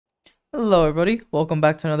Hello everybody, welcome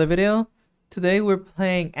back to another video. Today we're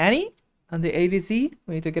playing Annie on the ADC.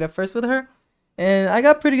 We need to get up first with her. And I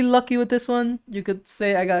got pretty lucky with this one. You could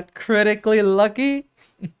say I got critically lucky.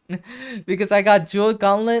 Because I got Jewel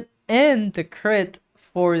Gauntlet and the crit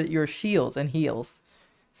for your shields and heals.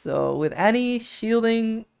 So with Annie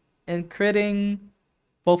shielding and critting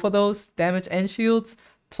both of those, damage and shields,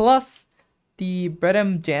 plus the bread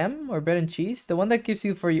and jam or bread and cheese, the one that gives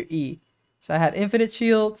you for your E. So I had infinite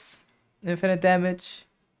shields, infinite damage,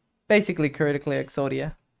 basically critically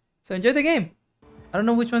Exodia. So enjoy the game. I don't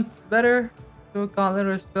know which one's better, Jewel Gauntlet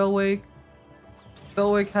or Spellwake.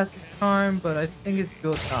 Spellwake has its charm, but I think it's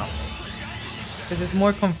Jewel Gauntlet because it's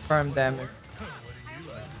more confirmed damage.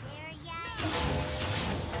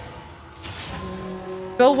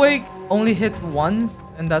 Spellwake only hits once,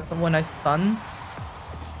 and that's when I stun.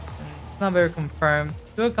 It's not very confirmed.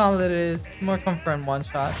 Jewel Gauntlet is more confirmed one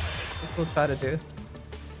shot, which we'll try to do.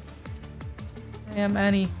 Hey, I'm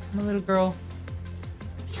Annie. I'm a little girl.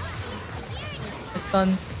 I stun.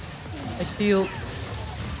 I shield.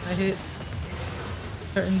 I hit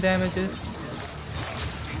certain damages.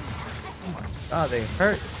 Oh my god, they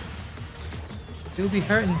hurt. You'll be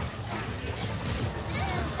hurting.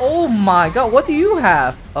 Oh my god, what do you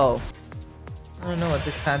have? Oh. I don't know what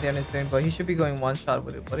this Pantheon is doing, but he should be going one shot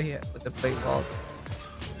with it. What do he have with the plate vault?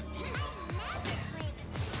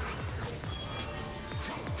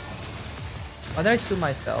 Why did I shoot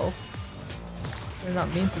myself? I did not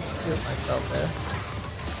mean to shoot myself there.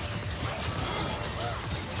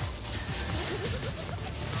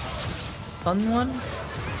 Stun one.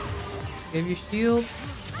 Gave you shield.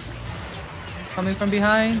 Coming from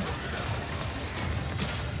behind.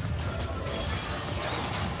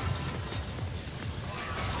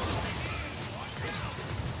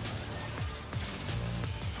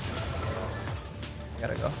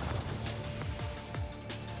 Gotta go.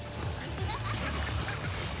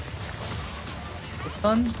 The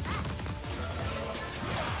stun.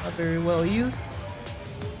 Not very well used.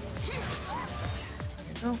 There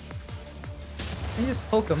you go. And just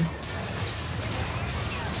poke him.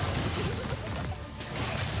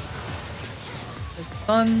 The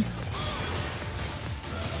stun.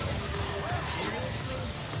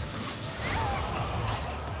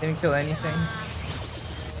 Didn't kill anything.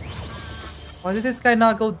 Why did this guy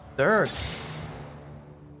not go dirt?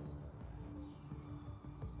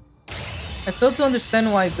 I fail to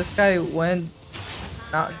understand why this guy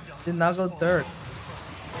did not go dirt.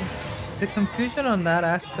 The confusion on that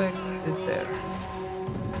aspect is there.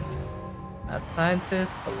 Mad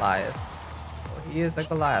scientist, Goliath. Oh, he is a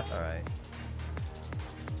Goliath, alright.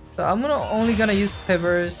 So I'm only gonna use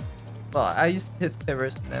Tivers. Well, I just hit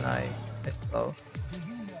Tivers and then I slow.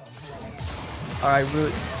 Alright,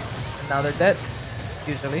 root. And now they're dead.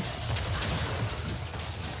 Usually.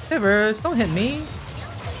 Tivers, don't hit me.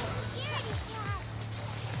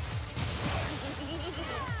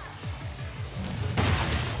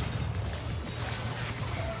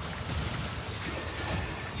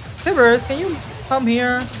 Tivers, can you come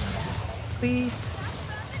here? Please.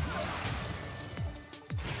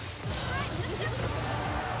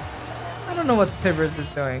 I don't know what Tivers is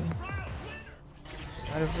doing.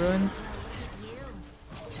 Out of ruin.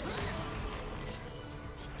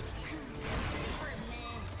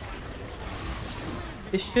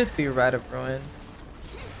 It should be Rite of Ruin.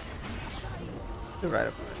 The Rite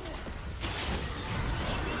of Ruin.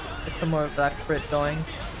 Get some more of that crit going.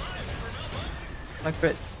 My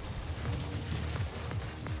crit.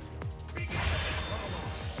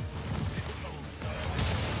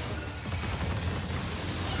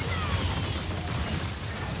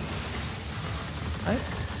 Right.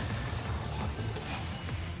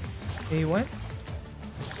 Here he went.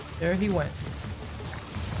 There he went.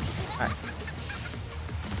 Alright.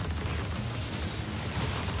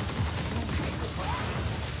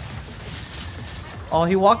 Oh,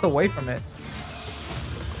 he walked away from it.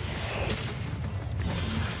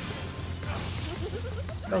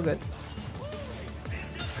 So good.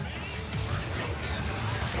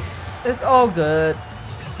 It's all good.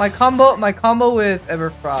 My combo with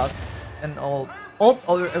Everfrost and ult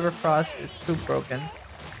Everfrost is too broken.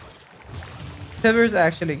 Tivers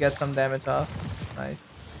actually get some damage off. Nice.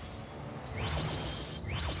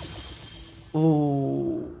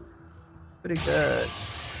 Ooh. Pretty good.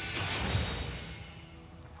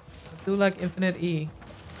 I do like infinite E.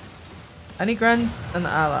 Annie grants an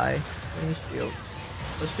ally in shield.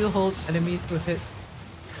 So shield holds enemies to hit.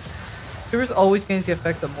 Tivers always gains the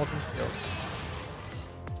effects of molten shield.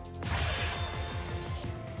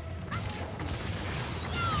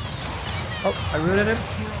 Oh, I rooted him.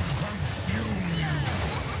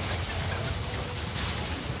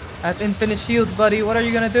 I have infinite shields, buddy. What are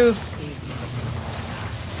you gonna do?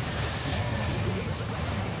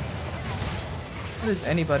 What is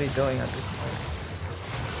anybody doing at this point?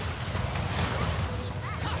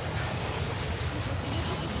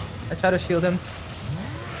 I tried to shield him.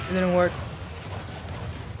 It didn't work.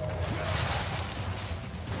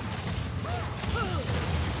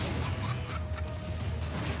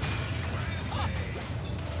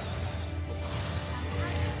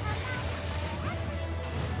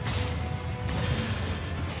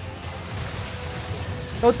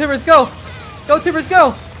 Go Tivers, go! Go Tivers,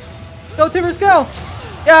 go! Go Tivers, go!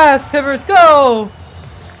 Yes, Tivers, go!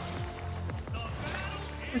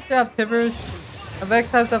 Good job, Tivers.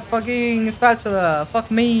 Avex has a fucking spatula.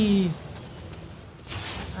 Fuck me.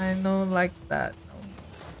 I don't like that.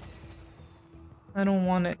 I don't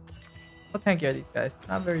want it. How tanky are these guys?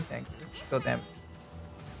 Not very tanky. Let's go damage.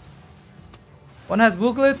 One has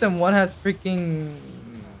booklets and one has freaking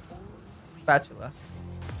spatula.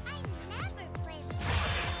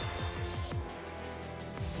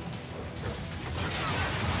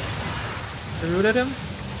 I rooted him.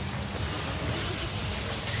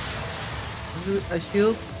 Root a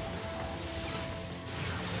shield.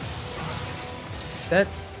 Dead.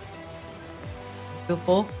 Still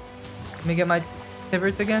full. Let me get my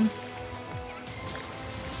Tivers again.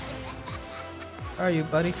 Where are you,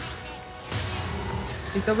 buddy?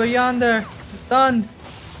 He's over yonder. He's stunned.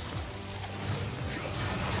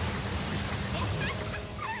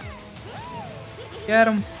 Get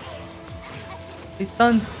him. He's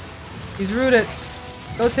stunned. He's rooted.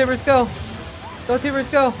 Go Tivers, go. Go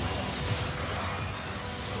Tivers, go.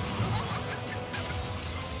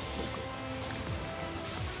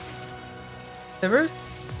 Tivers?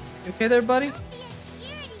 You okay there, buddy?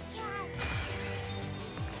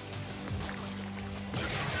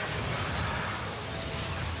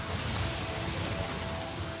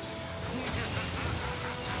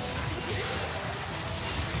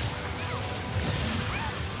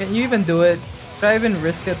 Can you even do it? Should I even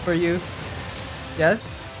risk it for you? Yes?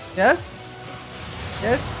 Yes?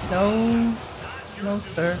 Yes? No. No,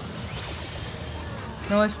 sir.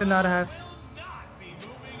 No, I should not have.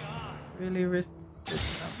 Really risk it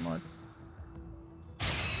that much.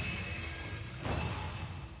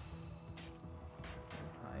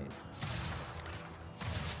 Nice.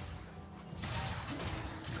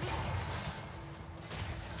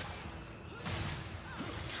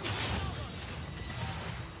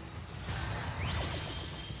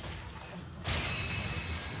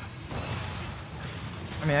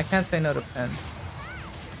 I mean, I can't say no to pen.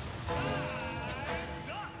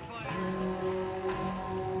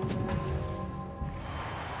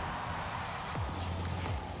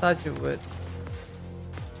 Thought you would.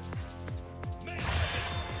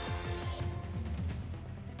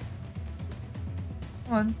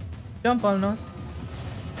 Come on, jump on us.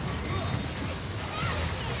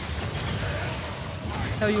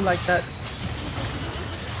 How you like that?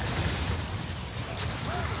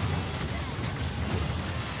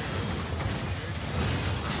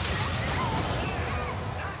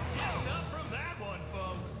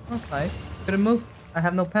 That's nice. Couldn't move. I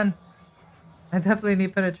have no pen. I definitely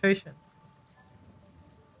need penetration.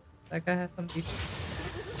 That guy has some decent.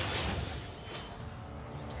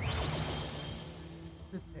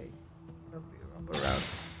 Good pace. Rumble around.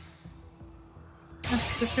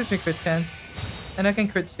 This gives me crit chance. And I can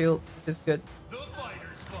crit shield, which is good.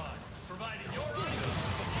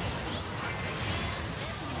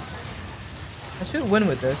 I should win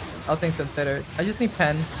with this, all things considered. I just need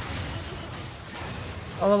pen.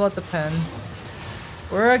 All about the pen.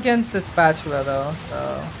 We're against the spatula though,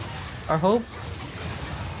 so our hope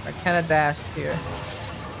are kind of dashed here.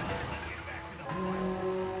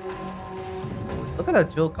 Look at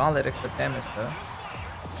that jewel gauntlet extra damage though.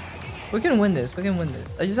 We can win this. We can win this.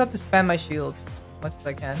 I just have to spam my shield as much as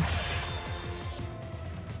I can.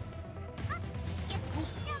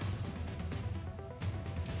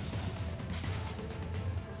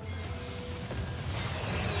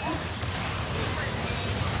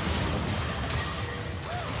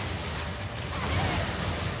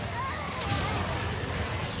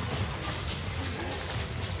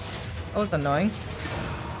 That was annoying.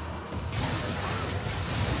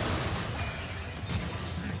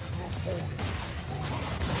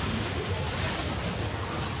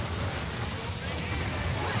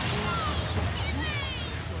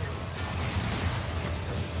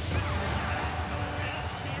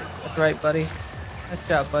 That's right, buddy. Nice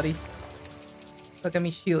job, buddy. Look at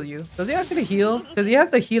me shield you. Does he actually heal? Because he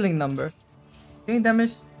has the healing number. Healing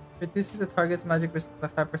damage reduces the target's magic resist by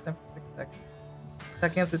 5% for 6 seconds.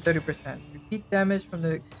 Attacking up to 30%. Repeat damage from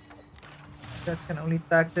the guys can only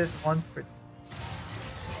stack this once per.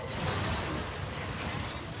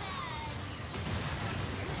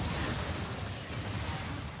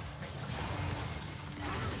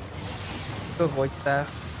 Go void staff.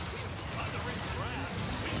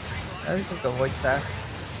 I think go void staff.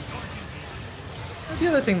 The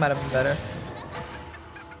other thing might have been better.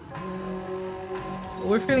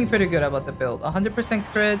 We're feeling pretty good about the build. 100%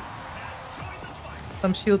 crit.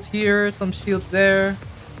 Some shields here, some shields there.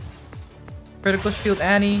 Critical shield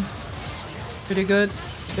Annie. Pretty good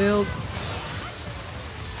build.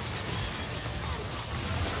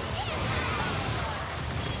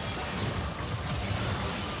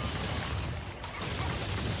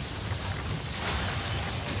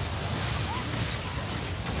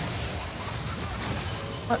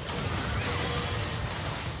 What?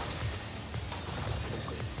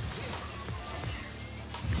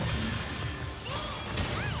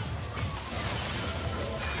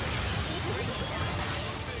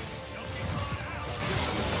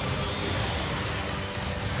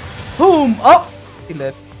 Boom! Oh! He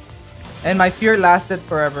lived. And my fear lasted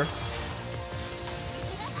forever.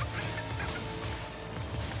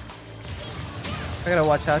 I gotta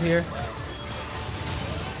watch out here.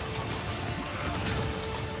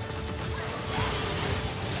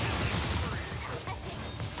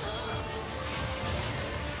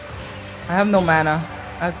 I have no mana.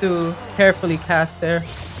 I have to carefully cast there.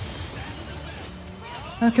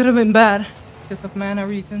 That could have been bad because of mana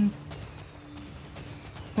reasons.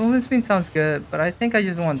 Movement speed sounds good, but I think I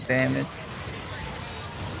just want damage.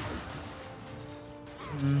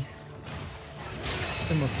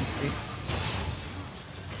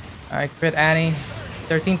 Alright, crit Annie.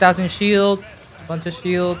 13,000 shields. Bunch of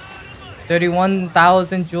shields.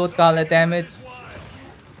 31,000 jeweled gauntlet damage.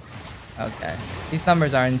 Okay. These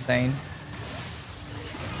numbers are insane.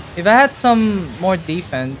 If I had some more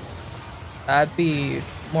defense, I'd be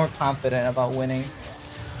more confident about winning.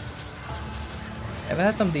 If I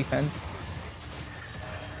had some defense.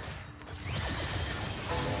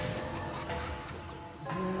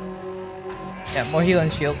 Yeah, more heal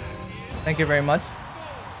and shield. Thank you very much.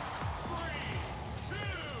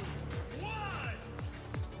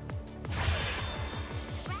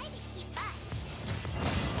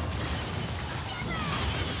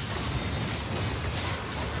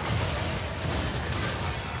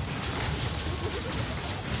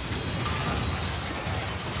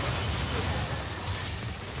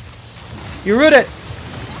 You root it!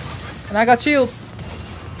 And I got shield.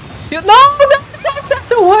 Shield. No! Don't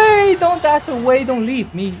dash away! Don't dash away! Don't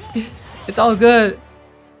leave me. It's all good.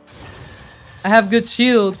 I have good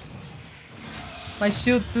shields. My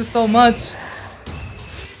shields do so much.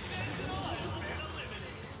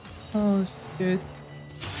 Oh shit.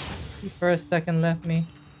 He for a second left me.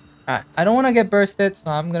 Alright, I don't want to get bursted, so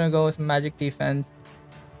I'm gonna go with magic defense.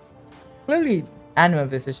 Clearly, Anima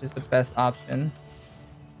Visage is the best option.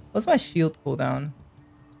 What's my shield cooldown?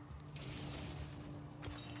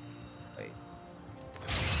 Wait.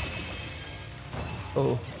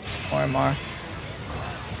 Oh, more and more.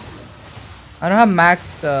 I don't have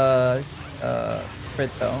maxed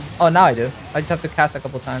crit though. Oh, now I do. I just have to cast a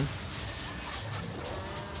couple times.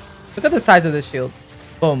 Look at the size of this shield.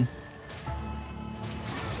 Boom.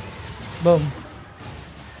 Boom.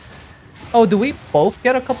 Oh, do we both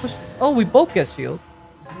get a couple? Oh, we both get shield.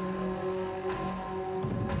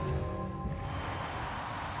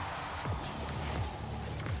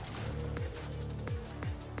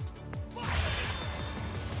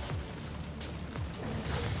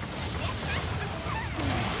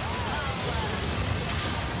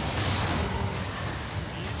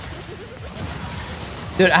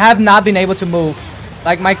 Dude, I have not been able to move.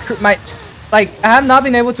 Like I have not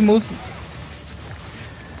been able to move.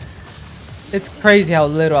 It's crazy how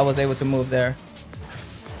little I was able to move there.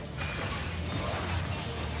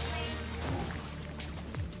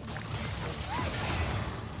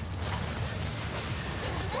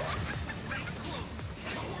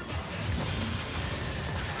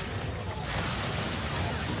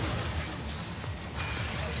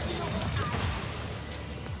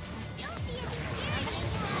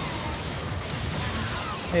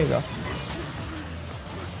 There you go.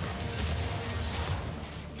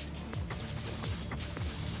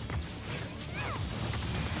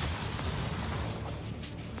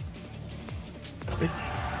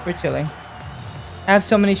 We're chilling. I have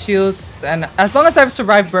so many shields, and as long as I've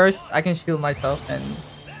survived burst, I can shield myself and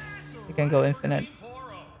it can go infinite.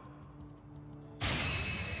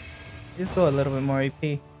 Just go a little bit more AP.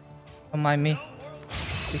 Don't mind me.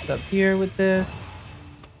 Just up here with this.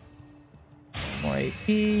 More AP.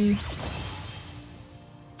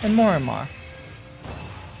 And more.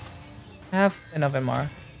 I have enough MR.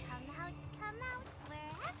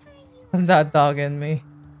 That dog in me.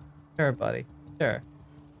 Sure, buddy. Sure.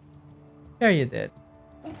 Sure you did.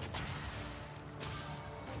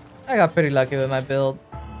 I got pretty lucky with my build.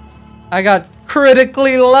 I got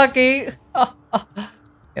critically lucky.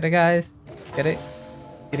 Get it, guys. Get it?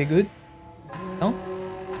 Get it good? No?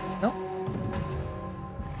 No?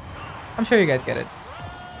 I'm sure you guys get it.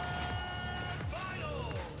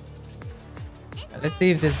 Let's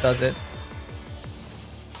see if this does it.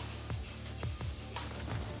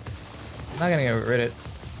 I'm not gonna get rid of it.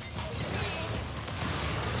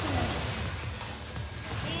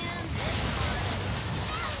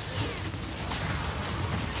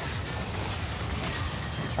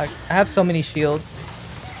 Like, I have so many shields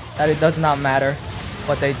that it does not matter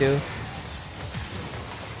what they do.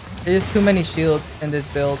 There's too many shields in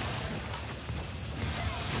this build.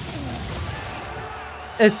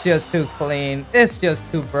 It's just too clean. It's just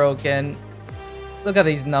too broken. Look at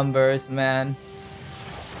these numbers, man.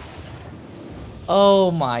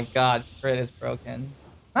 Oh my god, crit is broken.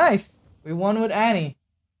 Nice. We won with Annie.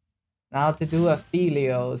 Now to do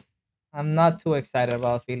Aphelios. I'm not too excited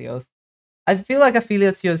about Aphelios. I feel like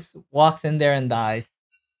Aphelios just walks in there and dies.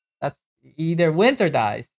 That's either wins or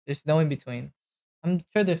dies. There's no in between. I'm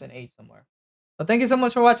sure there's an 8 somewhere. But thank you so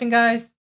much for watching, guys.